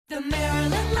The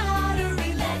Maryland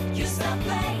Lottery, let yourself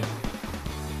play.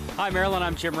 Hi, Maryland.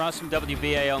 I'm Jim Ross from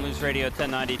WBAL News Radio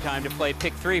 1090. Time to play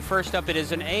Pick 3. First up, it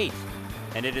is an 8,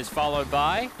 and it is followed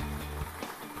by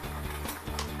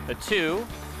a 2,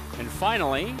 and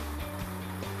finally,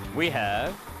 we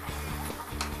have,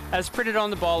 as printed on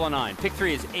the ball, a 9. Pick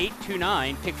 3 is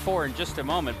 829. Pick 4 in just a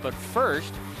moment, but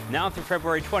first, now through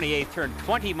February 28th, turn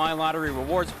 20 My Lottery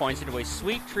rewards points into a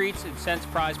sweet treats and cents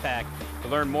prize pack. To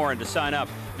learn more and to sign up,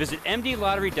 visit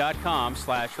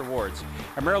mdlottery.com/rewards.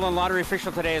 Our Maryland Lottery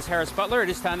official today is Harris Butler. It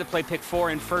is time to play Pick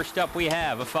 4, and first up we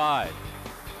have a 5.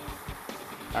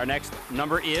 Our next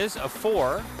number is a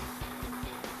 4,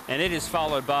 and it is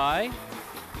followed by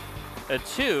a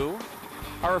 2.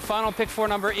 Our final Pick 4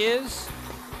 number is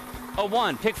a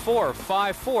 1. Pick 4,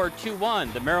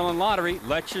 5421. The Maryland Lottery,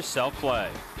 let yourself play.